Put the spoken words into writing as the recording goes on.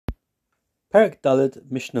Perek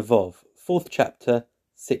Daled Mishnah Vov, 4th chapter,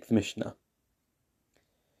 6th Mishnah.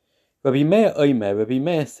 Rabbi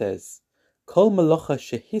Meir says, Kol melacha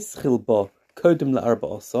shehischil bo kodem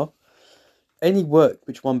la'arba asa, any work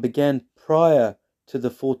which one began prior to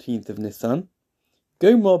the 14th of Nisan,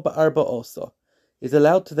 gomor ba'arba asa, is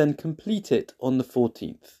allowed to then complete it on the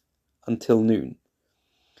 14th, until noon.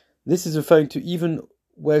 This is referring to even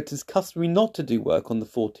where it is customary not to do work on the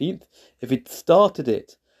 14th. If it started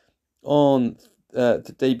it on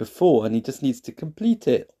the day before and he just needs to complete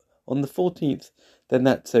it on the 14th, then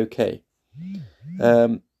that's okay.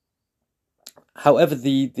 However,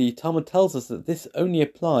 the Talmud tells us that this only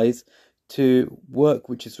applies to work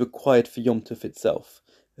which is required for Yom Tov itself.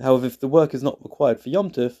 However, if the work is not required for Yom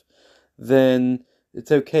Tov, then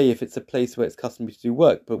it's okay if it's a place where it's customary to do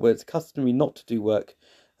work, but where it's customary not to do work,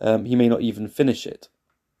 he may not even finish it.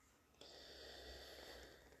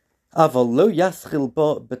 Aval lo yaschil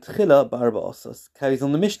ba betchila ba'arba asas, carries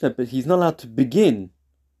on the Mishnah, but he's not allowed to begin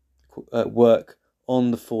work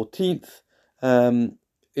on the 14th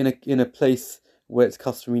in a place where it's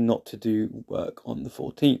customary not to do work on the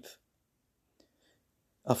 14th.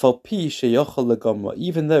 Afal pi sheyochel legomra,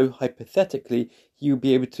 even though hypothetically he would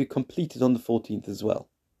be able to complete it on the 14th as well.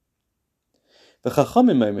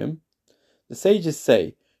 V'chachamim omrim, the sages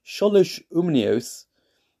say, sholosh umnios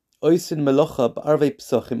oisin melocha b'arvei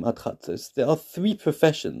pesachim ad chatzos. There are three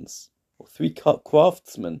professions, or three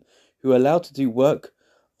craftsmen, who are allowed to do work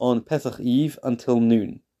on Pesach Eve until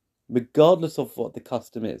noon, regardless of what the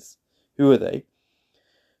custom is. Who are they?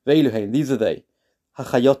 Ve'eluhein, these are they: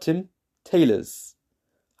 hachayotim, tailors;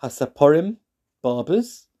 hasaporim,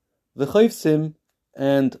 barbers; v'chovsim,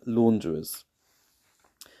 and launderers.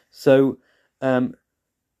 So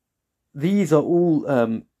these are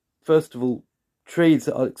all, first of all, trades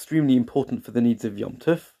that are extremely important for the needs of Yom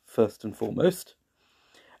Tov, first and foremost.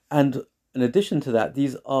 And in addition to that,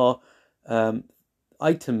 these are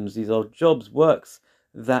items, these are jobs, works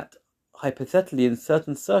that hypothetically in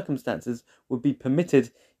certain circumstances would be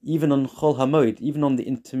permitted even on Chol HaMoed, even on the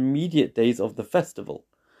intermediate days of the festival,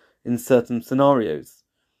 in certain scenarios.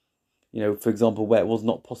 For example, where it was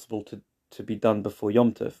not possible to be done before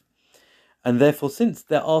Yom Tov. And therefore, since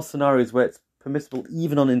there are scenarios where it's permissible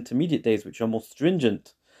even on intermediate days, which are more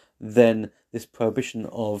stringent than this prohibition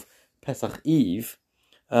of Pesach Eve,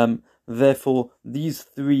 therefore these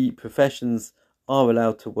three professions are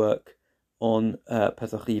allowed to work on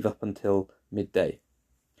Pesach Eve up until midday.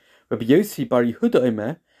 Rabbi Yossi bar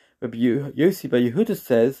Yehuda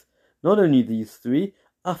says, not only these three,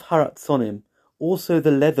 af haratzonim, also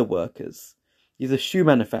the leather workers. These are shoe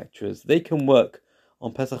manufacturers. They can work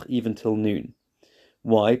on Pesach Eve until noon.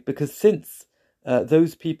 Why? Because since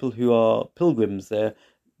those people who are pilgrims, they're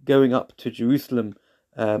going up to Jerusalem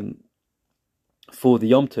for the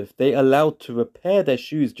Yom Tov, they're allowed to repair their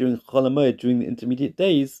shoes during Chol HaMoed, during the intermediate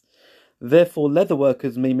days. Therefore, leather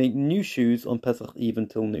workers may make new shoes on Pesach Eve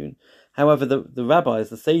until noon. However, the rabbis,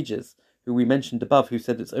 the sages, who we mentioned above, who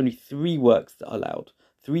said it's only three works that are allowed,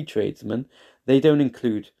 three tradesmen, they don't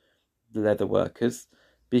include the leather workers,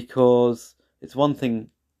 because it's one thing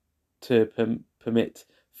to permit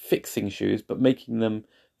fixing shoes, but making them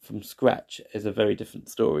from scratch is a very different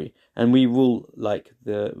story. And we rule like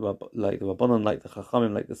the Rabbanon, like the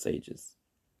Chachamim, like the sages.